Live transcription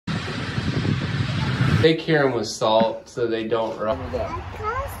They cure them with salt so they don't rot.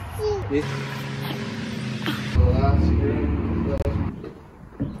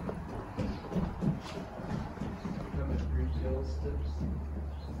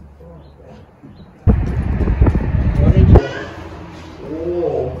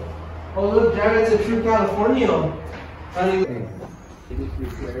 Oh look, Dad, it's a true Californian.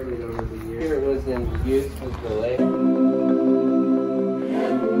 Here it was in use with the lake.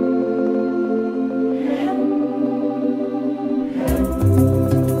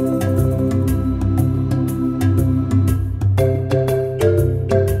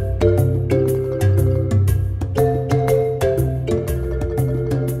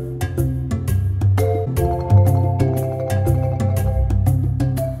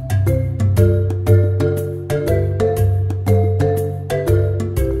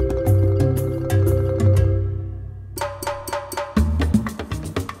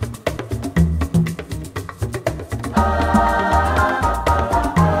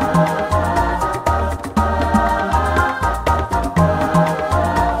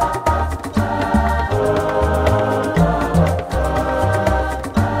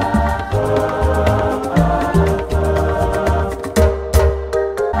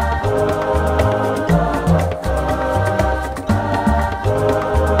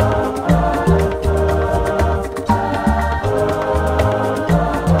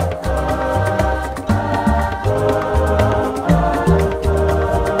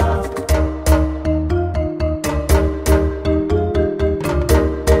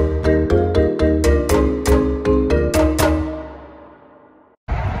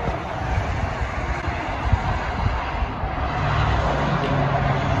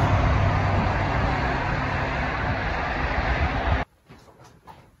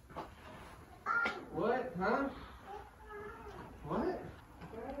 What? Huh? What?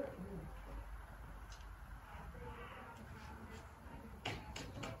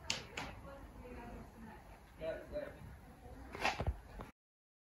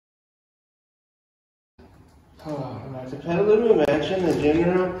 At the Petaluma Mansion, the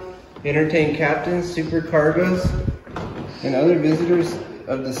General entertained captains, supercargoes, and other visitors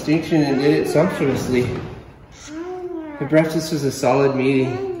of distinction and did it sumptuously. The breakfast was a solid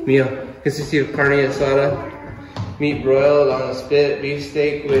meal. Consisting of carne asada, meat broiled on a spit,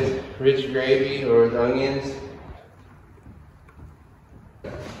 beefsteak with rich gravy or with onions.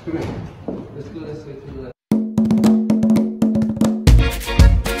 Come here. Let's go this way to the left.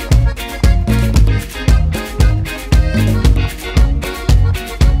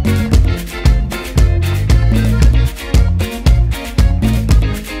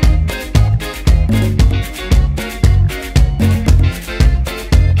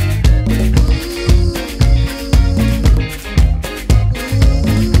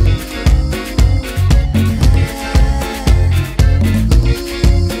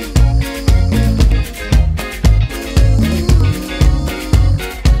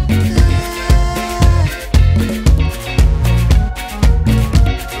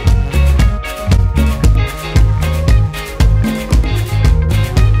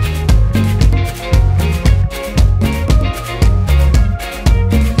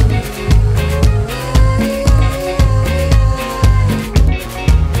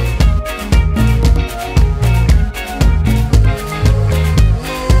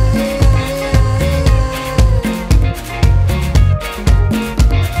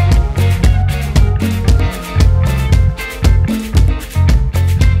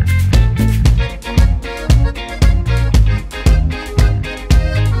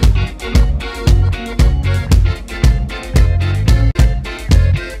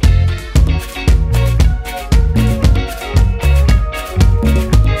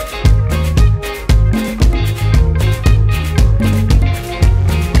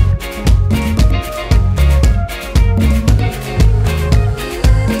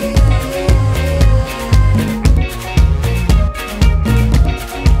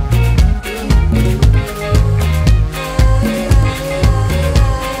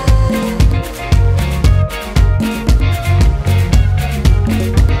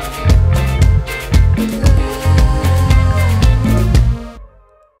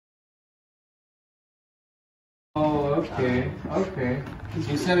 Okay.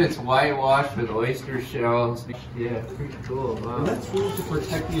 You said it's whitewashed with oyster shells. Yeah, pretty cool. Wow. And that's really to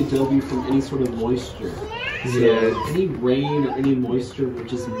protect the adobe from any sort of moisture. So Yeah. any rain or any moisture will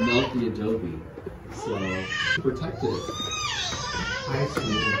just melt the adobe. So to protect it. I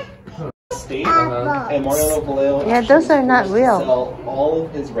see. estate. And Mariano Vallejo Yeah, those are not actually real. sell all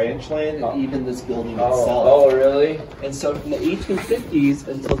of his ranch land and even this building itself. Oh, really? And so from the 1850s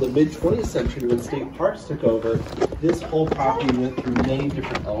until the mid-20th century when state parks took over, this whole property went through many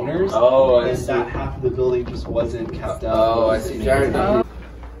different owners. Oh, I and see. that half of the building just wasn't kept up. Oh, I see. Jared. That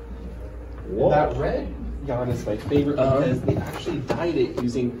red yarn is my favorite because they actually dyed it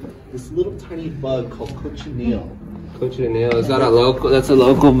using this little tiny bug called cochineal. Cochineal, is that a local? That's a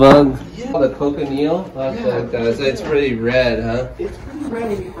local bug. Yeah. Oh, the cochineal. So it's pretty red, huh? It's pretty red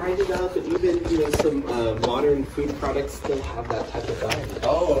when you grind it up, and even some modern food products still have that type of dye.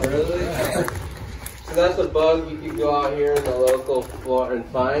 Oh, really? So that's a bug you could go out here in the local floor and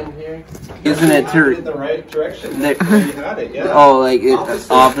find here. Isn't it to in the right direction? There- You had it, yeah. Oh, like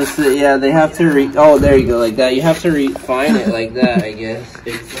opposite. Yeah, they have to oh, there you go, like that. You have to refine it like that, I guess.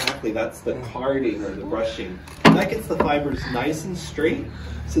 Exactly. That's the carding or the brushing. And that gets the fibers nice and straight,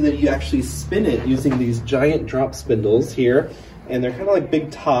 so that you actually spin it using these giant drop spindles here, and they're kind of like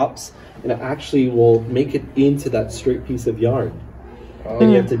big tops, and it actually will make it into that straight piece of yarn.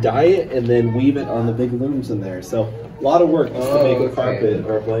 Then you have to dye it and then weave it on the big looms in there. So a lot of work just to make a carpet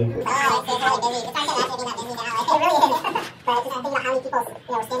or a blanket.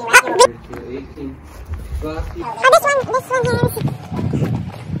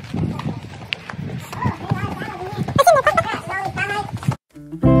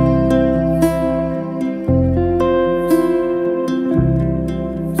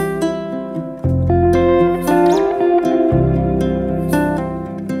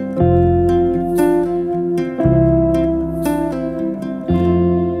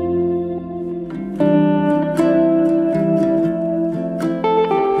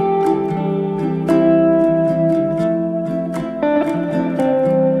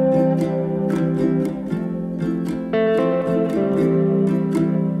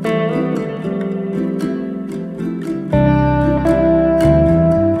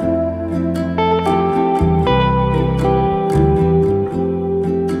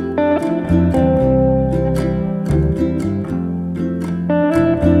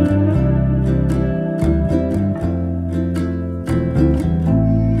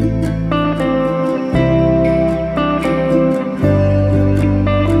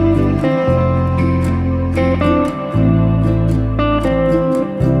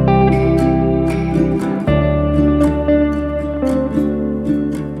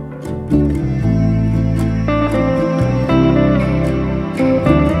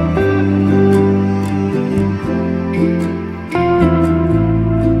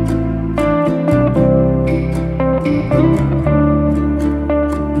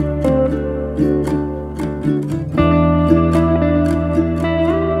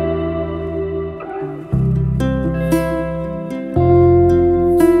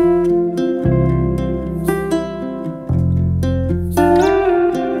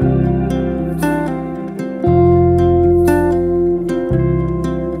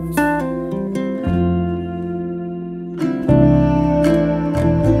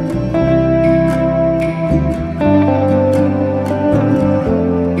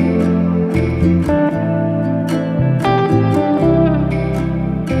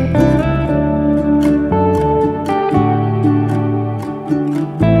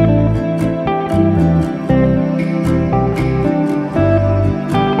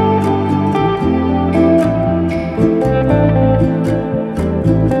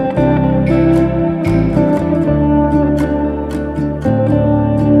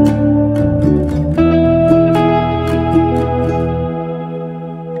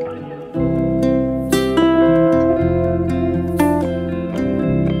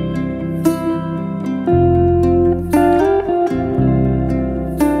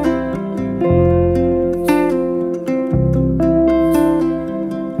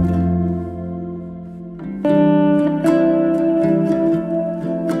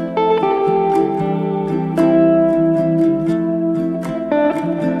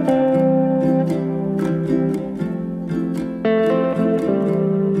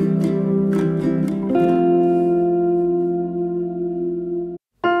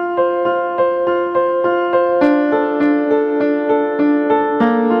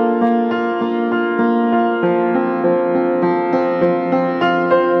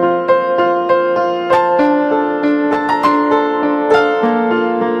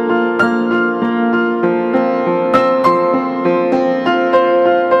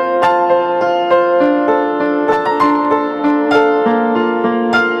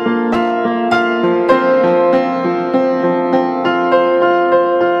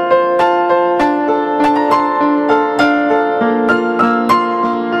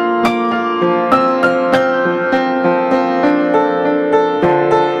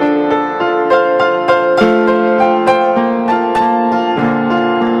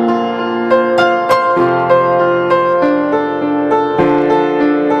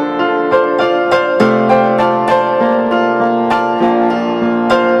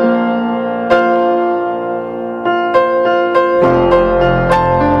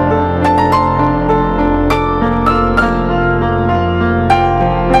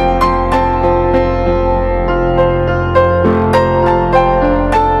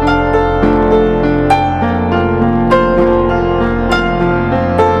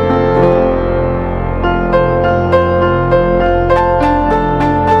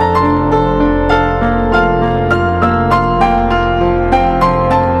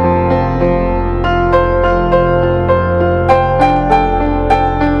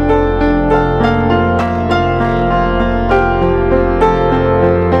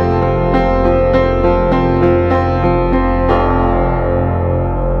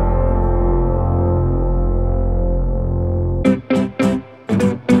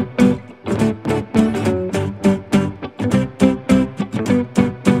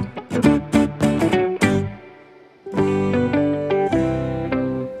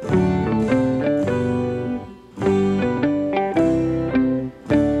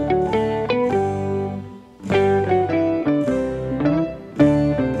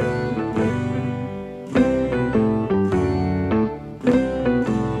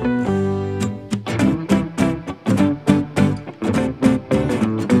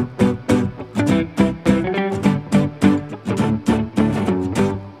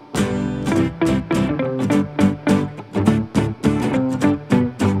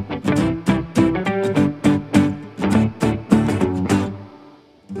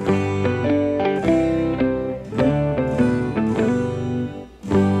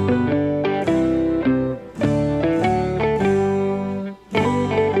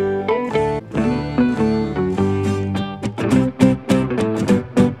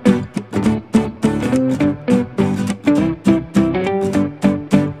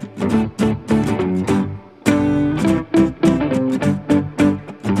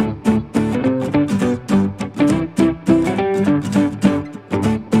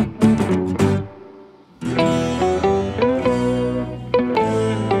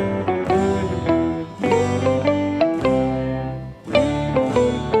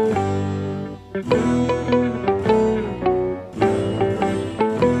 Petaluma.